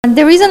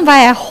The reason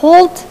why I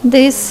hold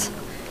this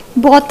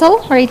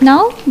bottle right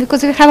now,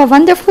 because we have a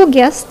wonderful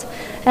guest,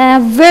 a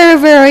very,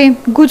 very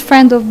good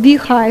friend of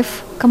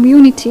Beehive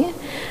community,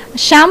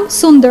 Shyam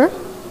Sunder,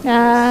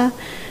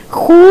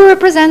 who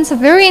represents a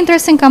very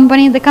interesting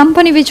company, the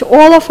company which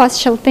all of us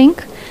shall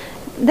think,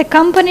 the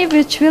company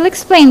which will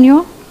explain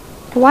you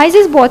why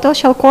this bottle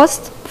shall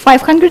cost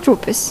 500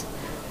 rupees,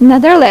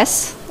 neither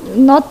less,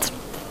 not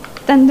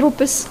 10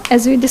 rupees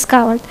as we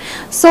discovered.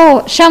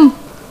 So, Shyam,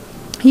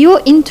 you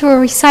into a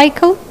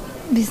recycle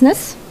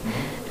business,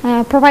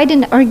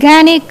 providing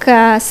organic,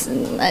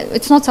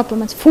 it's not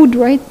supplements, food,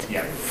 right?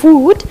 Yeah.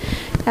 Food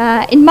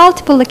in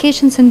multiple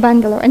locations in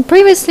Bangalore. And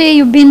previously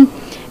you've been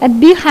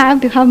at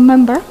Beehive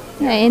member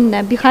in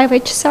Beehive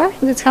HSR,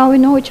 that's how we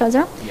know each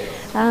other,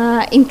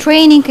 in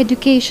training,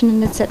 education,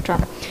 and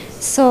etc.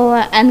 So,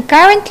 and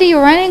currently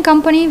you're running a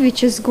company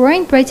which is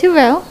growing pretty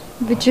well,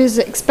 which is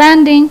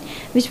expanding,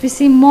 which we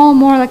see more and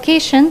more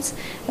locations,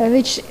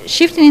 which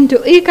shifting into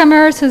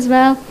e-commerce as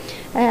well,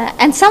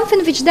 and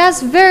something which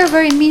does very,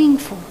 very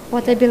meaningful,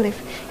 what I believe.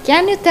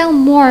 Can you tell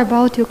more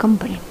about your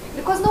company?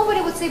 Because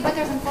nobody would say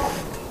better than Paul.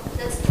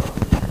 That's true.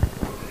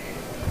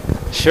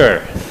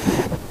 Sure,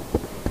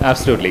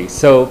 absolutely.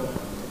 So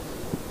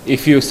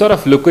if you sort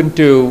of look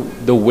into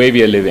the way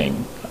we are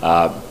living,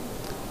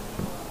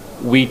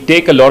 we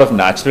take a lot of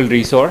natural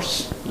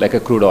resource like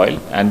a crude oil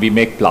and we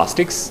make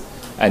plastics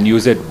and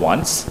use it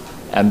once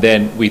and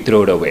then we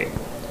throw it away.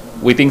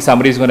 We think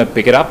somebody is going to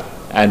pick it up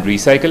and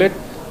recycle it,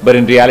 but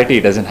in reality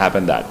it doesn't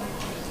happen that.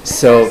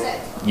 So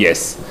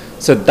yes,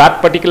 so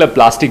that particular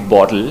plastic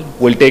bottle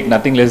will take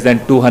nothing less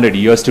than 200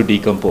 years to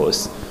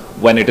decompose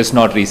when it is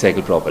not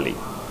recycled properly.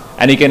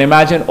 And you can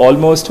imagine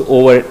almost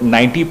over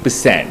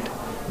 90%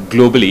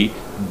 globally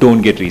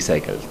don't get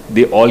recycled.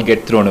 They all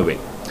get thrown away.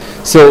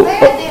 So where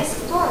are they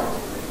stored?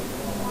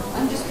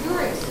 I'm just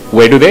curious.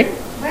 Where do they?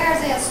 Where are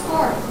they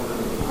stored?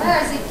 Where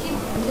are they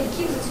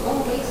keep this all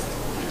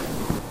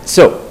waste?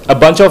 So a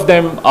bunch of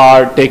them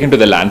are taken to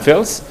the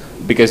landfills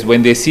because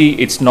when they see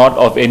it's not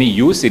of any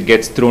use, it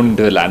gets thrown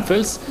into the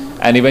landfills,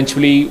 and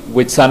eventually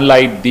with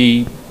sunlight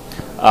the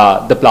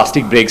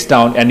plastic breaks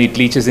down and it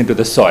leaches into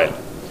the soil,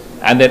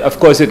 and then of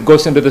course it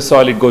goes into the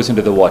soil, it goes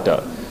into the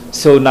water.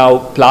 So now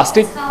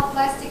plastic. That's how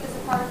plastic is a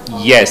part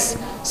of Yes.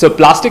 So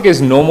plastic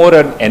is no more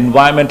an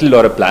environmental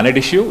or a planet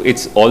issue,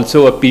 it's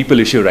also a people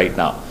issue right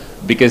now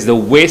because the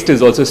waste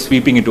is also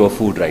sweeping into our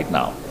food right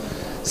now.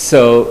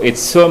 So it's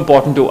so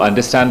important to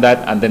understand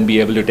that and then be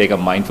able to take a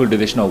mindful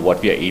decision of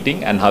what we are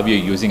eating and how we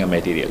are using our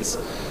materials.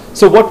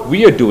 So what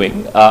we are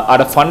doing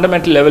at a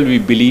fundamental level, we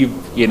believe,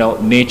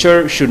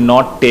 nature should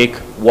not take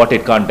what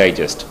it can't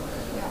digest.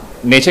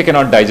 Nature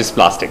cannot digest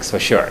plastics for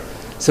sure.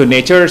 So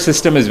nature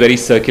system is very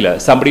circular.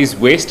 Somebody's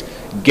waste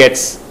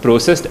gets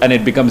processed and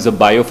it becomes a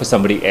bio for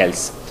somebody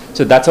else.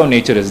 So that's how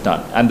nature is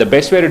done. And the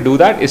best way to do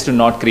that is to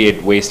not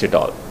create waste at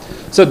all.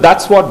 So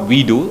that's what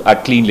we do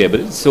at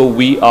Cleanlabel. So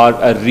we are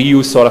a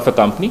reuse sort of a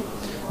company.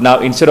 Now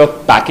instead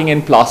of packing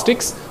in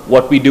plastics,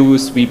 what we do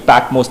is we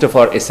pack most of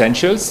our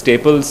essentials,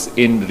 staples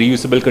in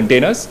reusable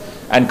containers,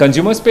 and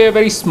consumers pay a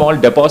very small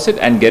deposit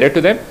and get it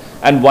to them.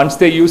 And once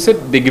they use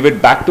it, they give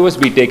it back to us,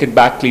 we take it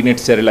back, clean it,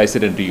 sterilize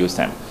it, and reuse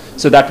them.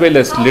 So that way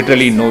there's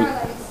literally no...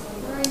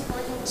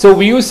 So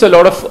we use a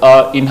lot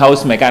of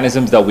in-house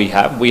mechanisms that we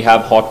have. We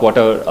have hot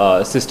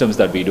water systems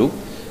that we do.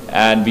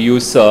 And we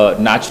use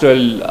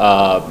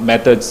natural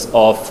methods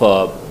of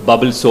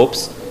bubble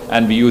soaps,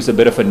 and we use a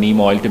bit of a neem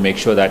oil to make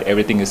sure that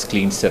everything is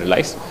clean,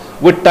 sterilized.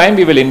 With time,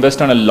 we will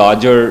invest on a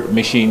larger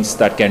machines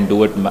that can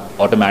do it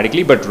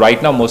automatically, but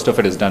right now most of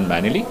it is done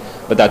manually,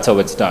 but that's how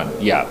it's done,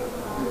 yeah.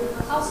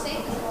 How safe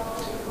is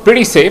it?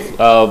 Pretty safe.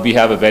 We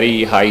have a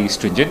very high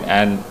stringent,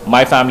 and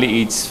my family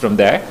eats from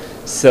there.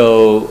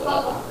 So,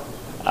 How long?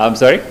 I'm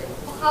sorry?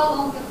 How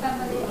long your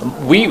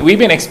family? We've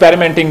been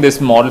experimenting this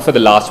model for the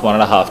last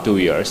 1.5 to 2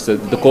 years. So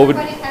the COVID.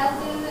 Everybody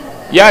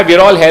healthy? Yeah, we're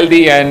all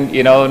healthy, and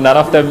none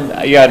of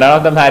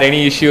them had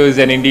any issues.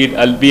 And indeed,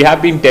 we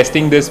have been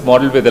testing this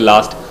model with the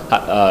last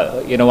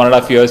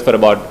 1.5 years for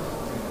about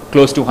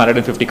close to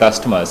 150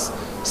 customers.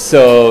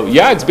 So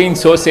yeah, it's been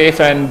so safe,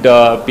 and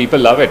people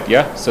love it.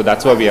 Yeah, so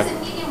that's why we are.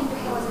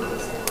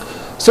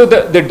 So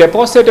the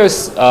deposit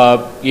is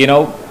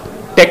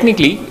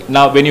technically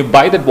now when you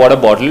buy that water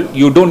bottle,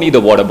 you don't need the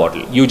water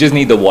bottle. You just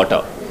need the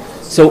water.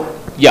 So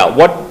yeah,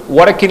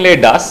 what a Kinley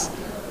does,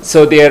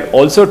 so they are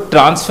also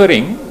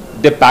transferring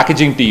the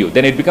packaging to you.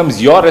 Then it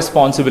becomes your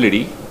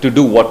responsibility to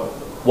do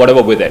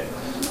whatever with it.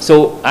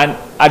 So, and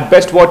at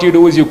best what you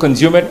do is you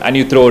consume it and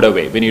you throw it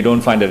away when you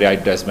don't find the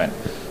right dustbin.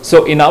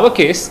 So in our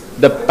case,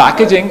 the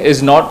packaging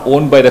is not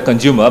owned by the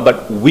consumer,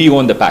 but we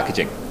own the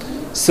packaging.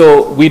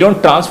 So we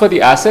don't transfer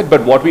the asset,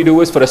 but what we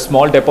do is for a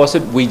small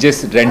deposit, we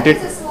just rent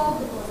it.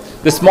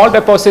 The small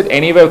deposit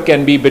anywhere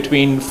can be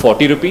between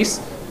 40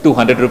 rupees to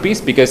 100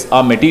 rupees because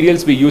our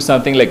materials, we use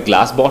something like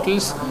glass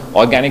bottles,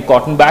 organic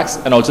cotton bags,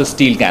 and also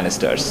steel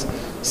canisters.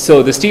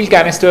 So the steel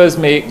canisters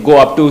may go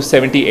up to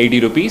 70, 80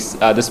 rupees.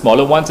 The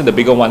smaller ones and the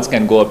bigger ones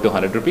can go up to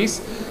 100 rupees.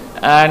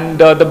 And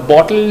the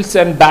bottles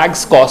and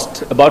bags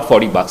cost about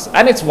 40 bucks,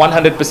 and it's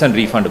 100%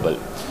 refundable.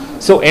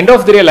 So end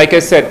of the day, like I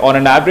said, on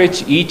an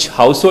average, each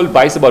household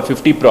buys about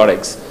 50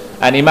 products.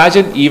 And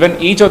imagine even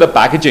each of the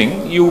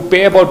packaging, you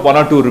pay about 1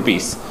 or 2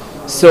 rupees.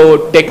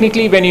 So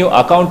technically, when you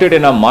account it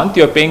in a month,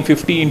 you're paying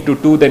 50 into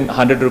 2, then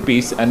 100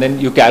 rupees, and then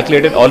you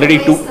calculate it already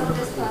 2.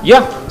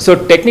 Yeah, so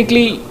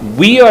technically,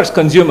 we are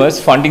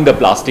consumers funding the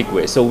plastic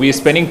waste. So we're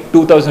spending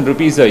 2,000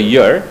 rupees a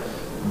year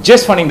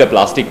just funding the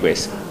plastic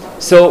waste.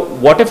 So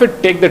what if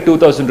it take the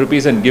 2,000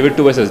 rupees and give it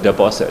to us as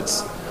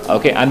deposits?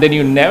 Okay, and then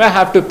you never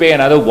have to pay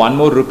another 1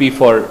 more rupee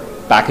for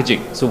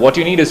packaging. So what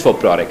you need is for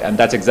product, and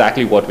that's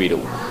exactly what we do.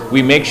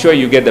 We make sure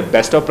you get the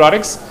best of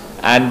products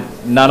and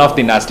none of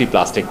the nasty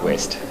plastic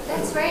waste.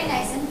 That's very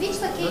nice. And which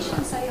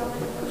locations are you on?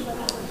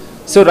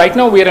 So right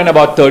now we are in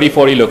about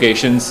 30-40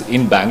 locations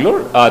in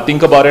Bangalore.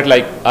 Think about it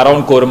like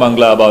around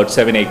Koramangala, about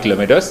 7-8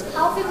 kilometers.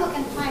 How people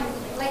can find it?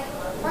 Like,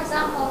 for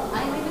example,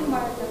 I live in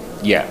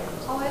Bharat. Yeah.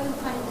 How I will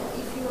find it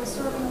if you are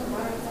serving in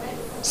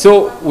Bharat?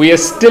 So we are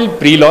still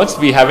pre-launched.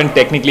 We haven't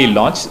technically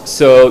launched.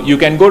 So you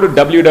can go to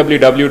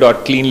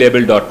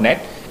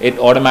www.cleanlabel.net. It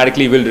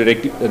automatically will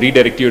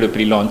redirect you to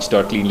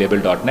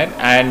prelaunch.cleanlabel.net,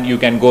 and you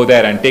can go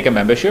there and take a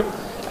membership,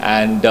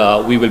 and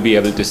we will be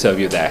able to serve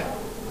you there.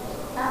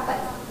 But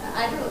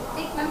I will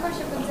take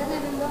membership and then I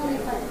will know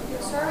if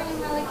you're serving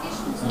in my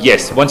location.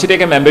 Yes, once you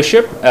take a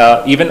membership,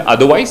 even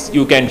otherwise,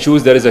 you can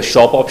choose. There is a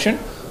shop option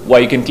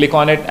where you can click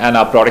on it and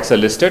our products are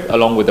listed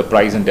along with the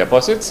price and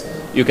deposits.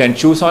 You can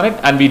choose on it,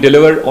 and we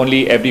deliver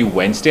only every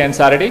Wednesday and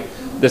Saturday.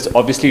 That's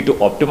obviously to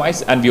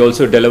optimize, and we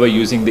also deliver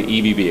using the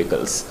EV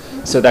vehicles.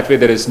 So that way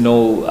there is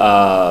no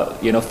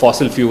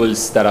fossil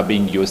fuels that are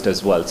being used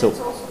as well. So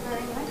That's also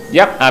very nice.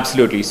 yeah,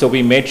 absolutely. So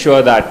we made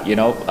sure that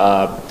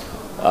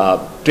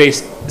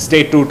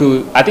stay true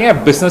to. I think a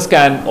business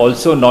can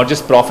also not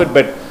just profit,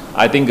 but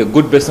I think a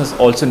good business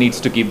also needs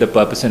to keep the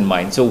purpose in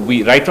mind. So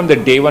we, right from the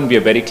day one, we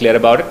are very clear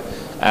about it,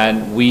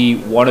 and we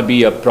want to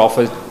be a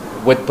profit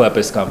with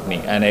purpose company,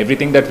 and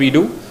everything that we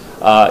do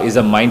is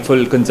a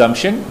mindful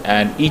consumption,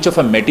 and each of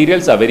our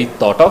materials are very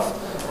thought of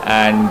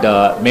and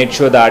made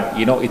sure that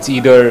it's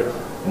either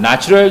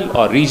natural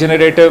or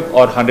regenerative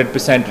or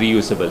 100%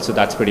 reusable. So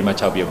that's pretty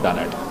much how we have done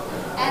it.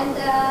 And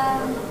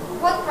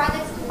what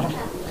products do you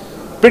have?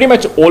 Pretty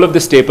much all of the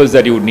staples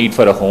that you would need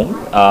for a home.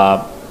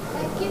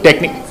 Give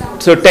me an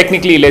example. So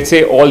technically, let's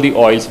say all the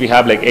oils, we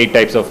have like 8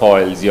 types of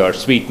oils, your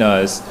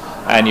sweeteners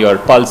and your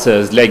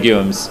pulses,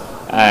 legumes,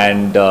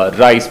 and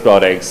rice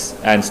products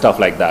and stuff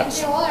like that. And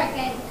they're all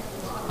organic.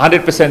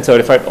 100%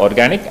 certified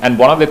organic. And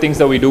one of the things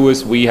that we do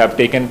is we have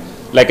taken,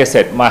 like I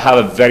said, I have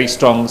a very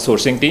strong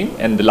sourcing team.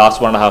 In the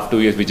last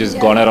 1.5-2 years, we just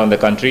gone around the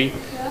country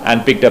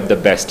and picked up the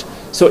best.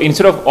 So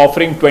instead of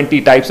offering 20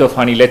 types of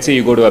honey, let's say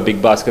you go to a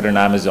big basket on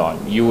Amazon,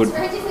 you would. It's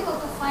very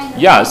difficult to find.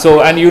 Yeah,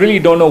 so and you really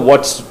don't know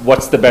what's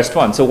the best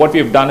one. So what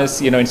we've done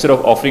is, instead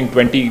of offering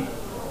 20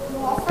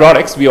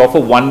 products, we offer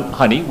one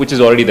honey, which is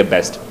already the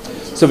best.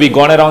 So we've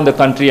gone around the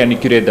country and we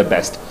curate the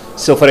best.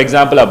 So for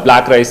example, our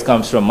black rice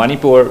comes from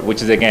Manipur,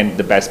 which is again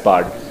the best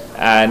part,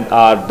 and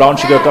our brown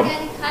sugar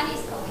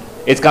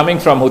it's coming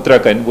from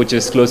Uttarakhand, which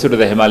is closer to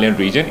the Himalayan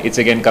region. It's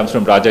again comes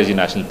from Rajaji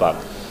National Park.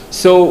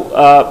 So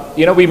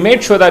we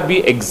made sure that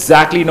we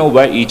exactly know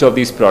where each of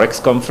these products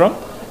come from,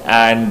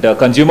 and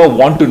consumer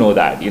want to know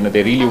that.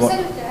 They really want.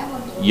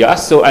 Yeah.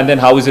 So and then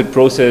how is it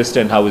processed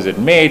and how is it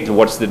made?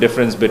 What's the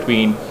difference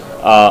between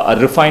a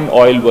refined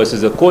oil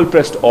versus a cold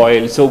pressed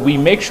oil? So we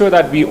make sure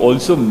that we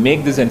also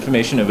make this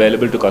information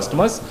available to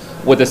customers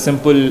with a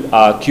simple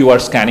QR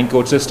scanning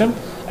code system,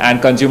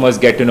 and consumers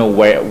get to know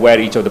where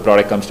each of the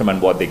product comes from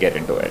and what they get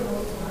into it.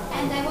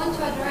 And I want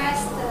to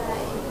address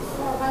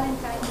for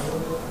Valentine's,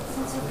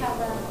 since you have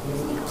a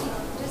sneak peek,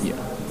 just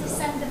to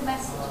send the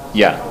message.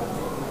 Yeah.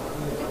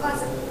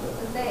 Because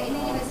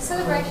the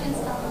celebrations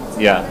now.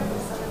 Yeah. To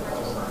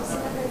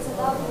celebrate the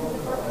love and the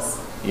purpose.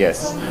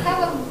 Yes. So you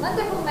have a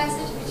wonderful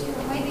message which you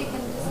maybe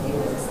can just give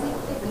us a sneak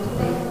peek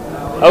today.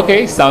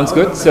 Okay, sounds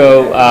good.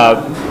 So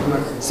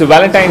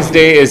Valentine's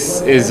Day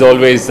is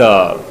always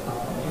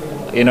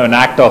an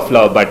act of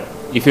love, but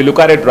if you look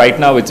at it right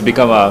now, it's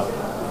become a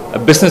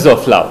business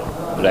of love,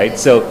 right?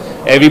 So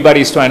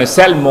everybody's trying to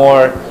sell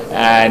more,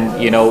 and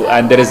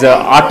and there is a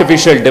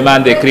artificial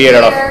demand they create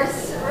out of.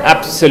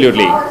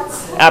 Absolutely.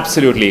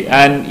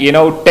 And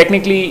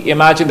technically,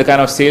 imagine the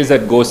kind of sales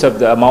that goes up,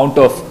 the amount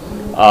of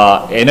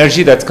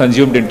energy that's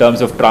consumed in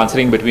terms of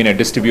transferring between a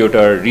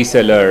distributor,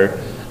 reseller,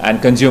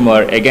 and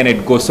consumer. Again,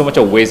 it goes so much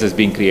of waste is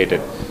being created.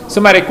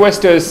 So my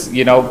request is,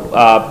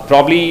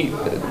 probably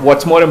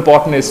what's more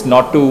important is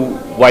not to,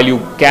 while you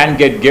can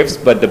get gifts,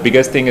 but the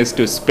biggest thing is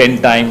to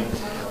spend time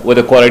with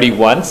the quality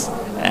ones,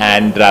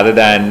 and rather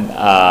than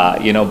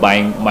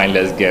buying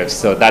mindless gifts.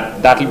 So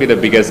that will be the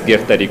biggest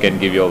gift that you can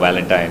give your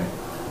Valentine.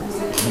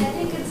 Absolutely. I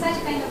think it's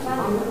such kind of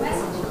wonderful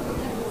message.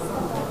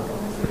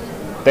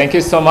 Thank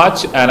you so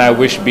much, and I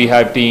wish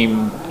Beehive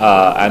team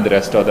and the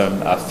rest of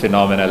them a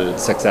phenomenal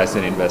success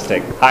in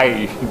Investec.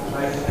 Hi.